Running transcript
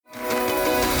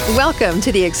Welcome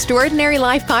to the Extraordinary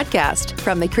Life Podcast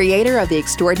from the creator of the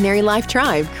Extraordinary Life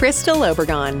Tribe, Crystal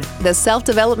Obregon, the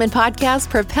self-development podcast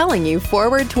propelling you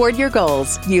forward toward your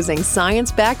goals using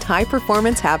science-backed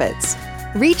high-performance habits.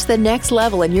 Reach the next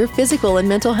level in your physical and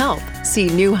mental health, see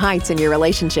new heights in your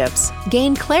relationships,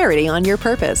 gain clarity on your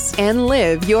purpose, and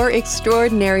live your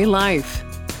extraordinary life.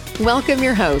 Welcome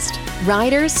your host,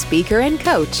 writer, speaker, and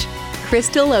coach,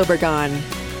 Crystal Obregon.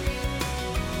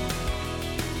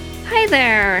 Hi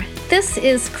there. This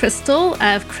is Crystal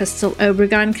of Crystal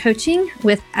Obregon Coaching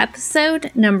with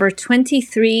episode number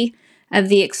 23 of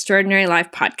the Extraordinary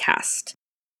Life Podcast.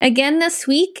 Again this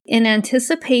week, in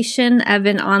anticipation of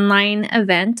an online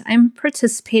event I'm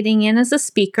participating in as a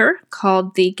speaker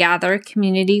called the Gather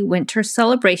Community Winter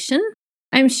Celebration,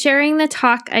 I'm sharing the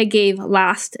talk I gave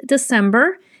last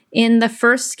December in the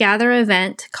first Gather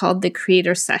event called the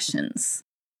Creator Sessions.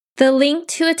 The link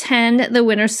to attend the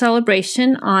winter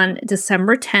celebration on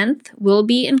December 10th will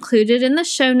be included in the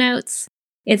show notes.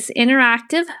 It's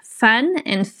interactive, fun,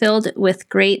 and filled with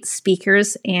great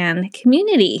speakers and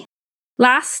community.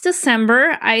 Last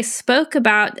December, I spoke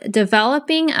about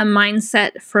developing a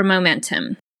mindset for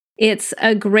momentum. It's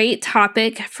a great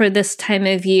topic for this time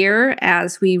of year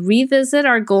as we revisit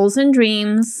our goals and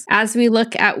dreams, as we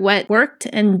look at what worked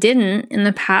and didn't in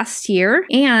the past year,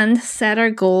 and set our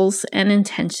goals and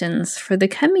intentions for the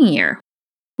coming year.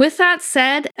 With that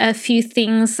said, a few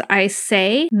things I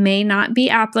say may not be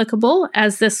applicable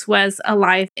as this was a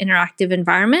live interactive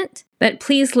environment, but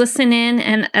please listen in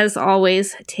and as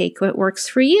always, take what works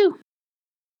for you.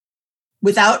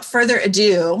 Without further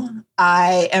ado,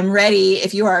 I am ready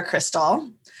if you are Crystal.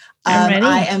 I'm ready.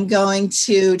 I am going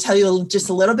to tell you just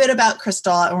a little bit about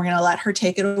Crystal, and we're going to let her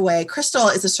take it away. Crystal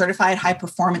is a certified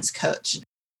high-performance coach,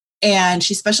 and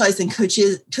she specializes in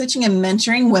coaching and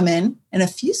mentoring women and a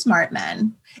few smart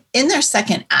men in their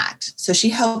second act. So she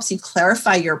helps you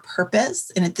clarify your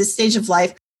purpose and at this stage of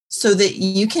life so that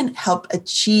you can help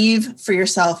achieve for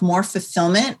yourself more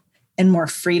fulfillment and more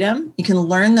freedom. You can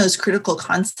learn those critical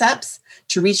concepts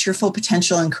to reach your full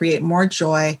potential and create more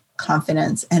joy,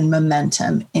 confidence, and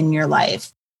momentum in your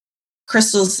life.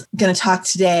 Crystal's going to talk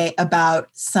today about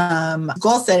some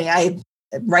goal setting.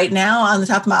 Right now, off the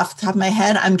top of my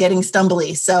head, I'm getting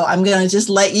stumbly. So I'm going to just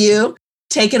let you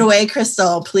take it away,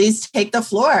 Crystal. Please take the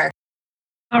floor.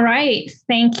 All right.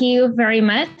 Thank you very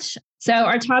much. So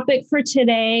our topic for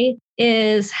today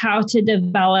is how to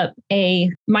develop a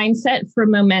mindset for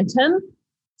momentum.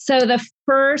 So the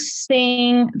first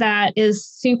thing that is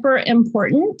super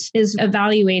important is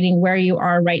evaluating where you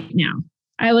are right now.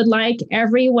 I would like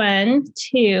everyone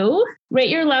to rate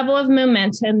your level of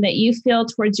momentum that you feel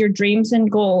towards your dreams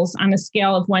and goals on a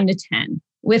scale of 1 to 10,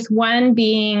 with 1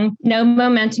 being no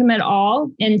momentum at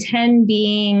all and 10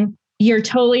 being you're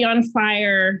totally on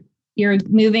fire, you're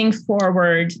moving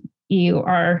forward, you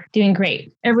are doing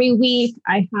great. Every week,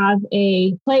 I have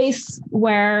a place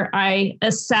where I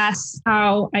assess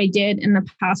how I did in the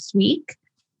past week.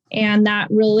 And that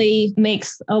really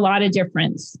makes a lot of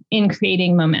difference in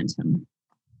creating momentum.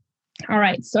 All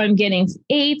right, so I'm getting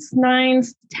 8s,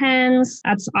 9s, 10s.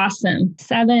 That's awesome.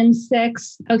 7,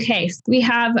 6. Okay, so we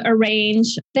have a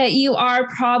range that you are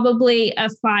probably a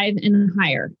 5 and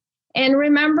higher. And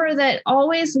remember that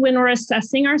always when we're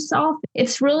assessing ourselves,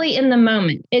 it's really in the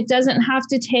moment. It doesn't have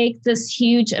to take this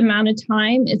huge amount of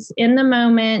time. It's in the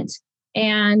moment.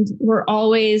 And we're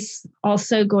always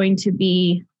also going to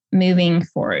be moving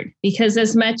forward. Because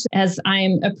as much as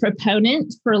I'm a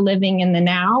proponent for living in the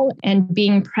now and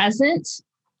being present,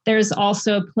 there's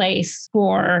also a place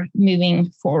for moving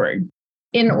forward.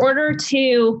 In order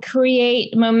to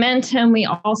create momentum, we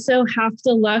also have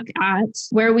to look at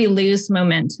where we lose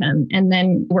momentum and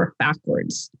then work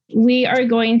backwards. We are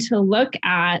going to look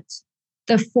at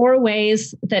the 4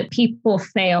 ways that people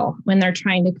fail when they're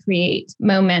trying to create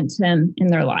momentum in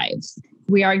their lives.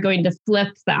 We are going to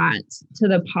flip that to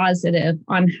the positive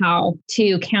on how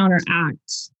to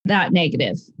counteract that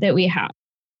negative that we have.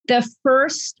 The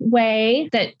first way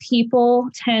that people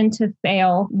tend to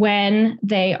fail when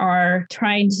they are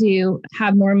trying to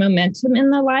have more momentum in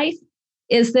their life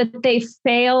is that they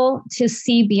fail to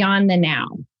see beyond the now.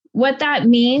 What that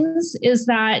means is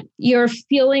that you're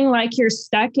feeling like you're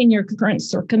stuck in your current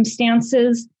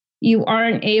circumstances. You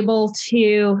aren't able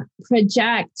to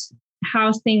project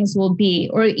how things will be,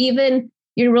 or even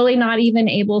you're really not even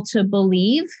able to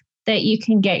believe that you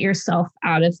can get yourself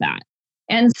out of that.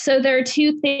 And so there are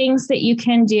 2 things that you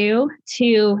can do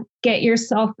to get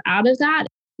yourself out of that.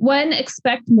 1,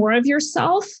 expect more of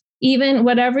yourself, even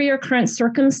whatever your current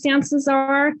circumstances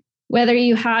are, whether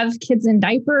you have kids in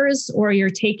diapers or you're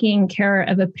taking care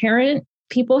of a parent.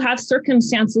 People have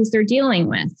circumstances they're dealing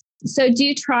with. So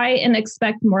do try and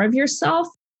expect more of yourself.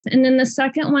 And then the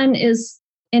second one is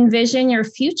envision your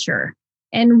future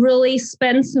and really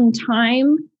spend some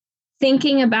time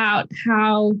thinking about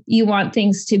how you want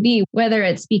things to be, whether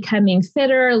it's becoming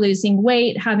fitter, losing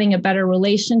weight, having a better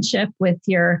relationship with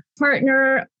your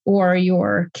partner or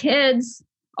your kids.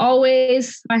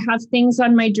 Always, I have things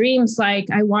on my dreams, like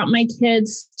I want my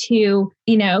kids to,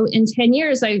 in 10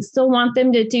 years, I still want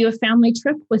them to do a family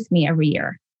trip with me every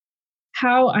year.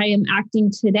 How I am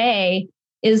acting today,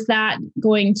 is that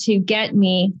going to get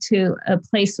me to a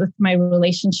place with my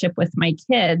relationship with my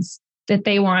kids that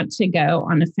they want to go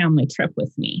on a family trip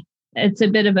with me? It's a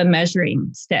bit of a measuring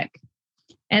stick.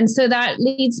 And so that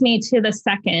leads me to the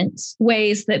second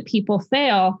ways that people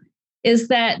fail, is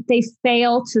that they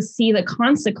fail to see the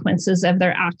consequences of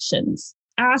their actions.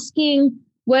 Asking,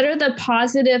 what are the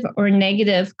positive or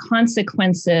negative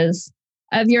consequences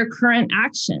of your current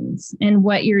actions and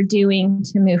what you're doing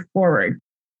to move forward?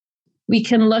 We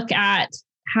can look at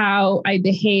how I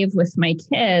behave with my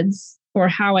kids or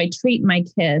how I treat my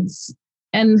kids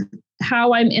and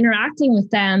how I'm interacting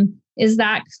with them. Is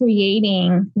that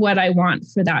creating what I want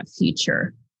for that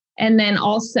future? And then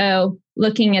also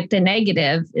looking at the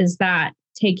negative, is that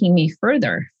taking me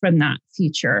further from that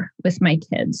future with my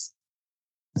kids?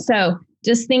 So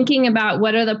just thinking about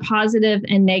what are the positive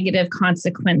and negative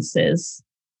consequences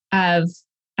of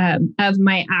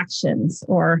my actions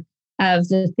or of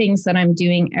the things that I'm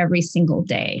doing every single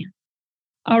day.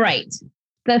 All right.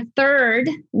 The third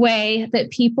way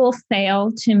that people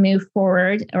fail to move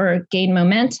forward or gain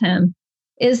momentum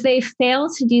is they fail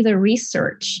to do the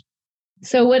research.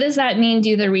 So what does that mean,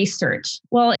 do the research?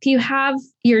 Well, if you have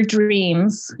your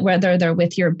dreams, whether they're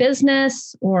with your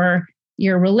business or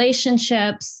your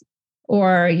relationships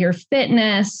or your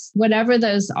fitness, whatever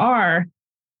those are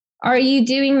you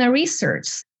doing the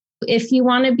research? If you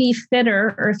want to be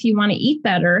fitter or if you want to eat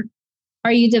better,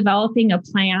 are you developing a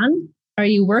plan? Are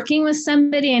you working with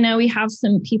somebody? I know we have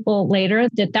some people later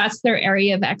that's their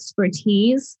area of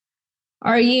expertise.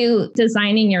 Are you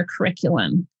designing your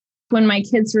curriculum? When my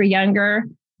kids were younger,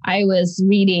 I was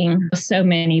reading so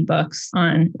many books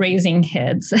on raising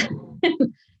kids.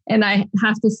 And I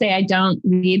have to say, I don't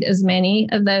read as many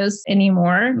of those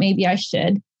anymore. Maybe I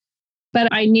should. But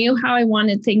I knew how I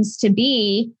wanted things to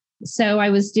be. So I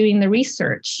was doing the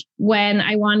research. When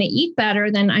I want to eat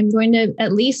better, then I'm going to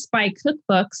at least buy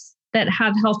cookbooks that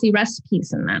have healthy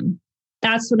recipes in them.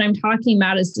 That's what I'm talking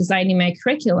about, is designing my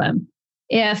curriculum.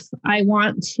 If I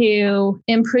want to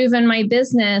improve in my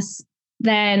business,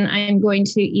 then I'm going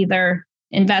to either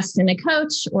invest in a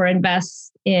coach or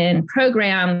invest in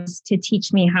programs to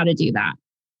teach me how to do that.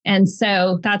 And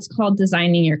so that's called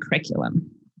designing your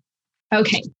curriculum.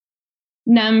 Okay.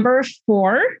 Number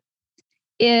 4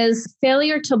 is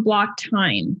failure to block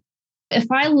time. If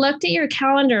I looked at your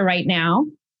calendar right now,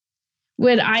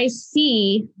 would I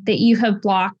see that you have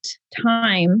blocked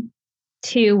time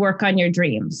to work on your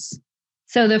dreams?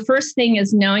 So the first thing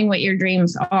is knowing what your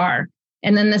dreams are.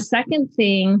 And then the second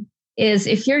thing is,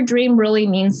 if your dream really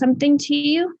means something to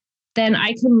you, then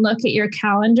I can look at your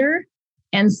calendar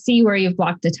and see where you've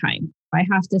blocked the time. I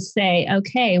have to say,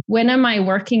 okay, when am I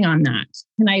working on that?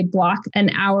 Can I block an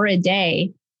hour a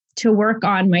day to work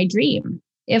on my dream?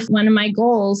 If one of my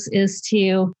goals is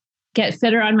to get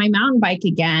fitter on my mountain bike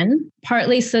again,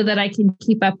 partly so that I can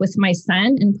keep up with my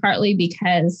son, and partly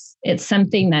because it's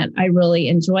something that I really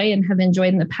enjoy and have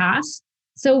enjoyed in the past.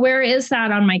 So where is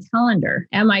that on my calendar?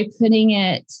 Am I putting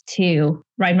it to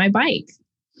ride my bike?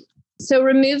 So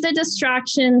remove the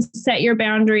distractions, set your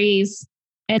boundaries,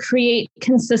 and create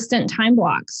consistent time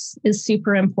blocks is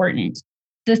super important.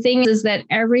 The thing is that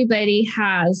everybody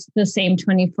has the same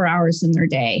 24 hours in their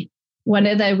day. One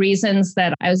of the reasons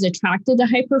that I was attracted to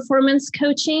high performance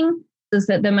coaching is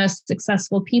that the most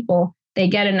successful people, they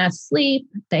get enough sleep,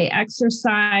 they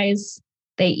exercise,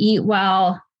 they eat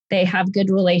well, they have good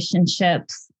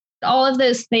relationships. All of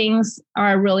those things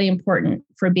are really important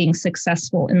for being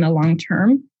successful in the long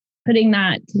term. Putting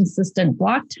that consistent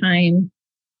block time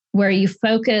where you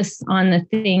focus on the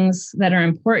things that are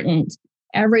important.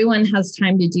 Everyone has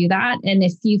time to do that. And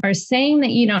if you are saying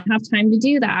that you don't have time to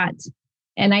do that,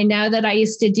 and I know that I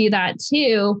used to do that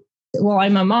too. Well,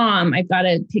 I'm a mom. I've got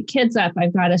to pick kids up.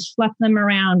 I've got to schlep them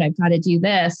around. I've got to do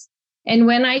this. And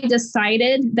when I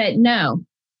decided that, no,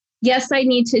 yes, I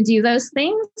need to do those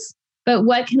things, but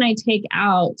what can I take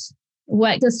out?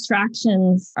 What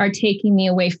distractions are taking me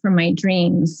away from my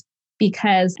dreams?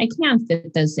 Because I can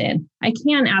fit those in. I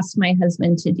can ask my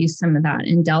husband to do some of that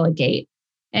and delegate.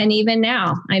 And even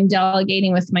now, I'm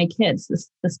delegating with my kids.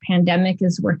 This pandemic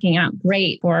is working out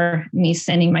great for me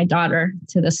sending my daughter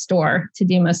to the store to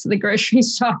do most of the grocery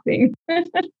shopping.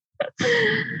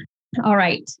 All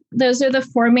right. Those are the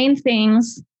 4 main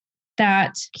things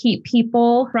that keep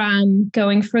people from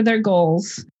going for their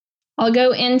goals. I'll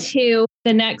go into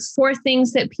the next 4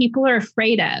 things that people are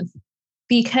afraid of,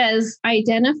 because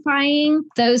identifying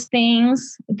those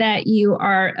things that you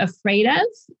are afraid of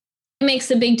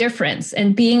makes a big difference,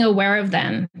 and being aware of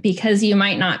them, because you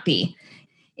might not be.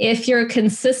 If you're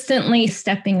consistently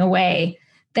stepping away,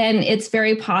 then it's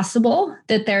very possible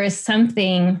that there is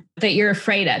something that you're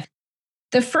afraid of.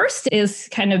 The first is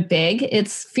kind of big.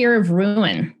 It's fear of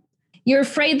ruin. You're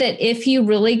afraid that if you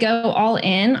really go all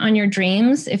in on your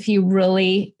dreams, if you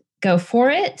really go for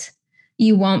it,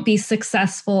 you won't be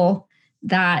successful,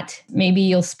 that maybe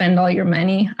you'll spend all your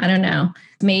money. I don't know.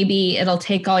 Maybe it'll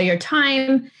take all your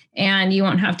time and you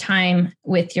won't have time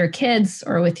with your kids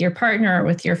or with your partner or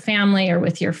with your family or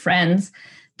with your friends.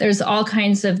 There's all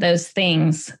kinds of those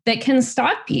things that can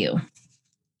stop you.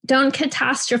 Don't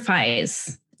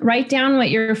catastrophize. Write down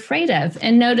what you're afraid of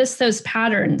and notice those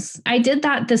patterns. I did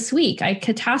that this week. I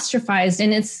catastrophized,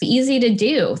 and it's easy to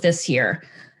do this year.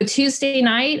 Tuesday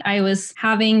night, I was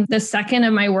having the second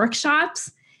of my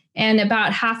workshops, and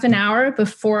about half an hour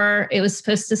before it was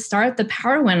supposed to start, the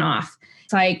power went off.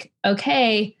 It's like,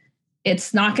 okay,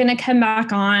 it's not going to come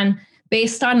back on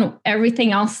based on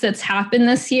everything else that's happened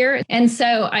this year. And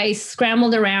so I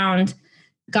scrambled around,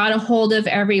 got a hold of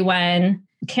everyone,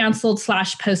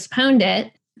 canceled/postponed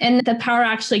it. And the power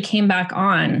actually came back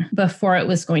on before it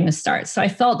was going to start. So I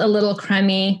felt a little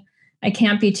crummy. I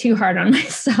can't be too hard on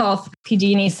myself.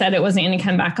 PG&E said it wasn't going to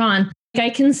come back on. I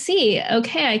can see,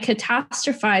 okay, I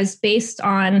catastrophized based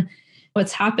on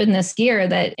what's happened this year,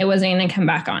 that it wasn't going to come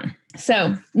back on.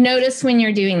 So notice when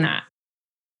you're doing that.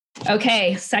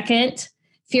 Okay, second,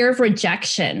 fear of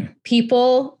rejection.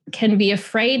 People can be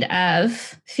afraid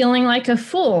of feeling like a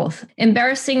fool,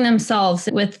 embarrassing themselves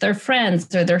with their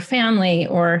friends or their family,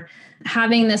 or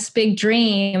having this big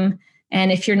dream.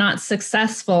 And if you're not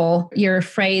successful, you're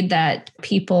afraid that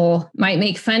people might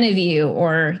make fun of you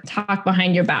or talk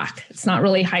behind your back. It's not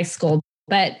really high school,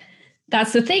 but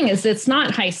that's the thing, is it's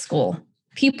not high school.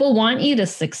 People want you to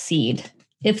succeed.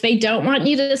 If they don't want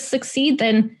you to succeed,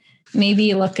 then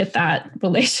maybe look at that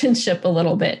relationship a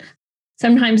little bit.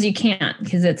 Sometimes you can't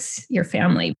because it's your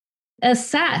family.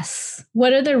 Assess,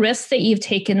 what are the risks that you've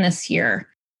taken this year?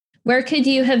 Where could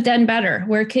you have done better?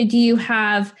 Where could you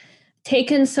have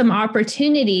taken some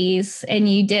opportunities and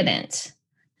you didn't?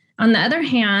 On the other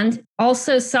hand,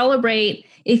 also celebrate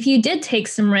if you did take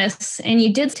some risks and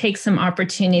you did take some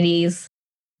opportunities,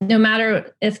 no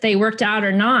matter if they worked out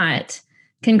or not,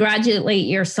 congratulate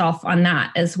yourself on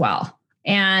that as well.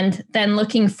 And then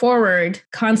looking forward,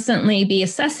 constantly be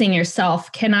assessing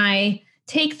yourself. Can I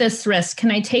take this risk? Can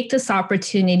I take this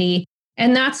opportunity?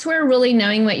 And that's where really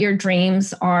knowing what your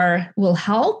dreams are will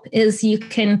help, is you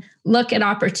can look at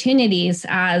opportunities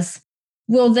as,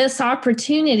 will this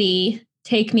opportunity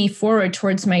take me forward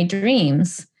towards my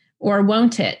dreams, or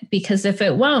won't it? Because if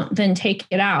it won't, then take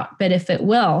it out. But if it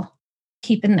will,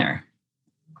 keep in there.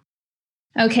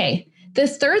 Okay. The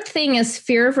third thing is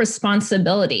fear of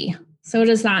responsibility. So what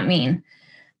does that mean?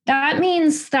 That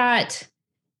means that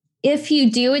if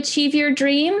you do achieve your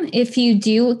dream, if you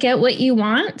do get what you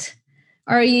want,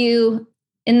 are you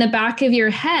in the back of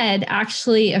your head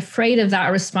actually afraid of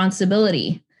that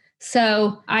responsibility?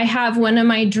 So I have one of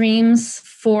my dreams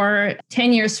for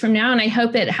 10 years from now, and I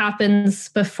hope it happens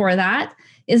before that,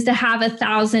 is to have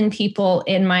 1,000 people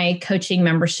in my coaching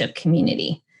membership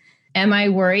community. Am I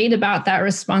worried about that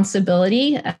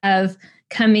responsibility of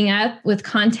coming up with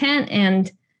content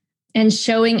and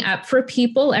showing up for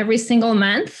people every single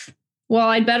month? Well,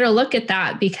 I'd better look at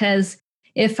that, because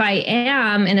if I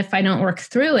am, and if I don't work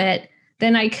through it,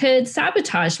 then I could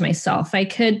sabotage myself. I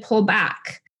could pull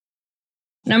back.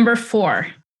 Number 4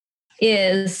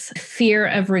 is fear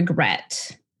of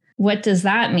regret. What does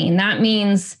that mean? That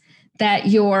means that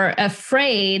you're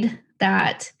afraid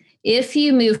that if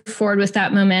you move forward with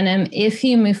that momentum, if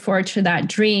you move forward to that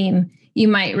dream, you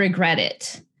might regret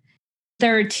it.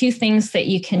 There are 2 things that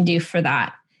you can do for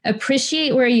that.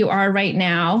 Appreciate where you are right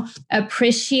now.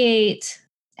 Appreciate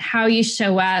how you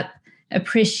show up.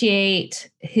 Appreciate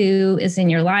who is in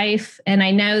your life. And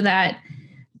I know that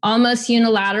almost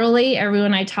unilaterally,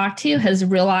 everyone I talk to has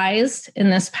realized in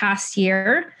this past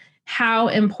year how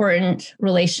important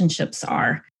relationships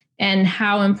are and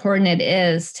how important it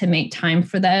is to make time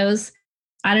for those.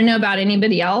 I don't know about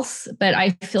anybody else, but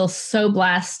I feel so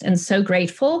blessed and so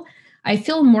grateful. I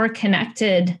feel more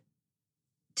connected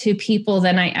to people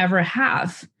than I ever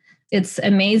have. It's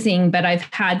amazing, but I've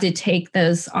had to take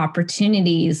those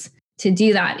opportunities to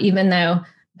do that, even though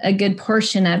a good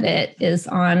portion of it is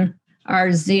on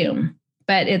our Zoom,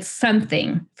 but it's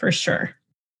something for sure.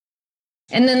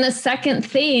 And then the second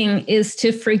thing is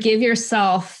to forgive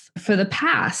yourself for the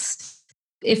past.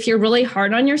 If you're really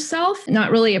hard on yourself,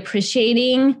 not really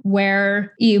appreciating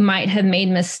where you might have made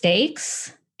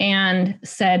mistakes and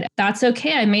said, that's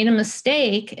okay, I made a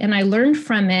mistake and I learned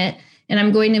from it and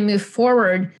I'm going to move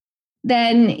forward,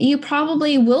 then you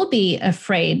probably will be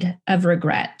afraid of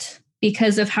regret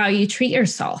because of how you treat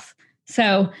yourself.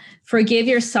 So forgive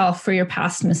yourself for your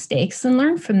past mistakes and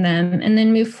learn from them and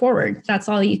then move forward. That's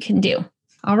all you can do.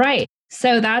 All right.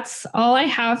 So that's all I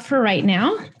have for right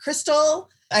now. Crystal,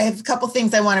 I have a couple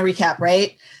things I want to recap,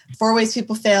 right? 4 ways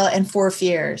people fail and 4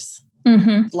 fears.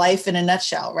 Life in a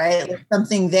nutshell, right? Like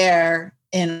something there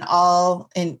in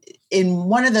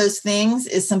one of those things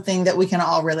is something that we can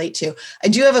all relate to. I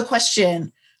do have a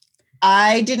question.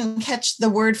 I didn't catch the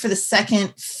word for the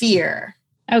second fear.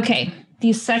 Okay.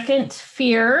 The second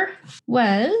fear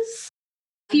was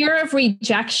fear of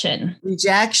rejection.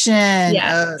 Rejection. Yes.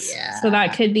 Oh, yeah. So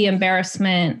that could be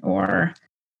embarrassment or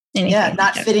anything. Yeah,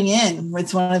 not fitting in.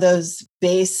 It's one of those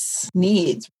base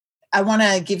needs. I want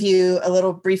to give you a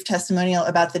little brief testimonial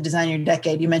about the Design Your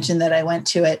Decade. You mentioned that I went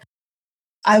to it.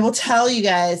 I will tell you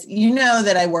guys, you know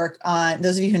that I work on,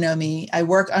 those of you who know me, I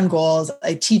work on goals.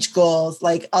 I teach goals,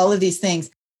 like all of these things.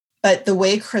 But the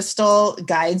way Crystal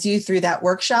guides you through that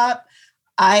workshop,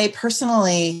 I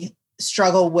personally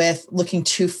struggle with looking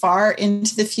too far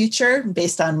into the future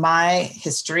based on my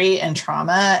history and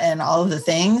trauma and all of the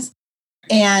things.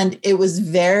 And it was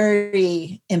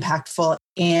very impactful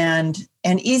and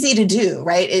easy to do,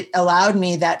 right? It allowed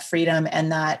me that freedom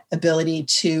and that ability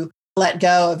to let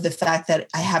go of the fact that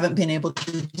I haven't been able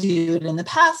to do it in the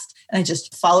past. And I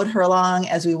just followed her along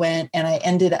as we went. And I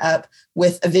ended up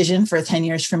with a vision for 10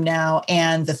 years from now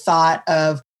and the thought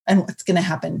of, and what's going to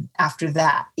happen after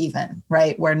that even,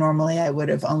 right? Where normally I would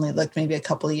have only looked maybe a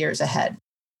couple of years ahead.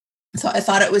 So I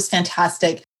thought it was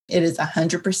fantastic. It is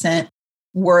 100%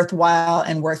 worthwhile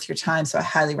and worth your time. So I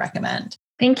highly recommend.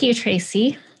 Thank you,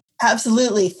 Tracy.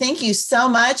 Absolutely. Thank you so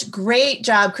much. Great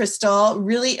job, Crystal.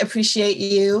 Really appreciate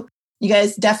you. You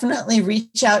guys definitely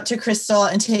reach out to Crystal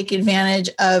and take advantage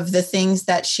of the things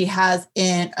that she has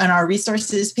on our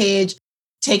resources page.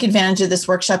 Take advantage of this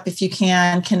workshop if you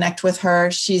can. Connect with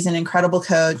her. She's an incredible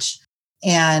coach.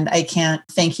 And I can't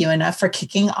thank you enough for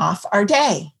kicking off our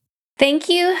day. Thank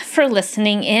you for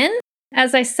listening in.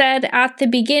 As I said at the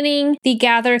beginning, the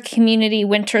Gather Community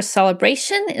Winter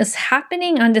Celebration is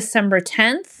happening on December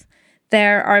 10th.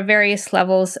 There are various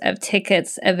levels of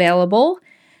tickets available.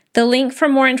 The link for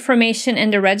more information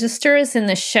and to register is in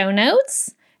the show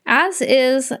notes, as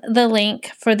is the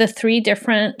link for the 3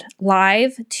 different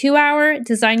live 2-hour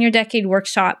Design Your Decade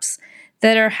workshops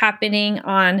that are happening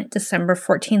on December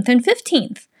 14th and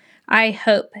 15th. I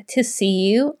hope to see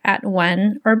you at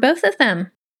one or both of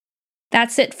them.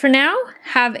 That's it for now.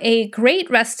 Have a great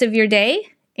rest of your day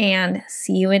and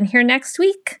see you in here next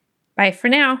week. Bye for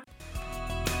now.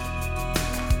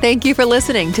 Thank you for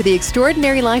listening to the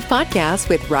Extraordinary Life Podcast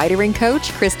with writer and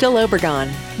coach Crystal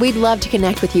Obergon. We'd love to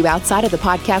connect with you outside of the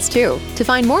podcast too. To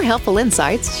find more helpful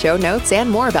insights, show notes, and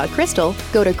more about Crystal,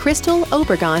 go to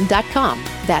crystalobergon.com.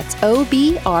 That's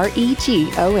OBREGON,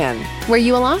 where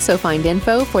you will also find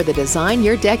info for the Design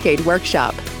Your Decade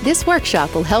workshop. This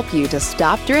workshop will help you to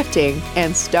stop drifting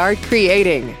and start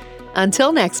creating.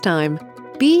 Until next time,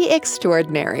 be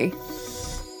extraordinary.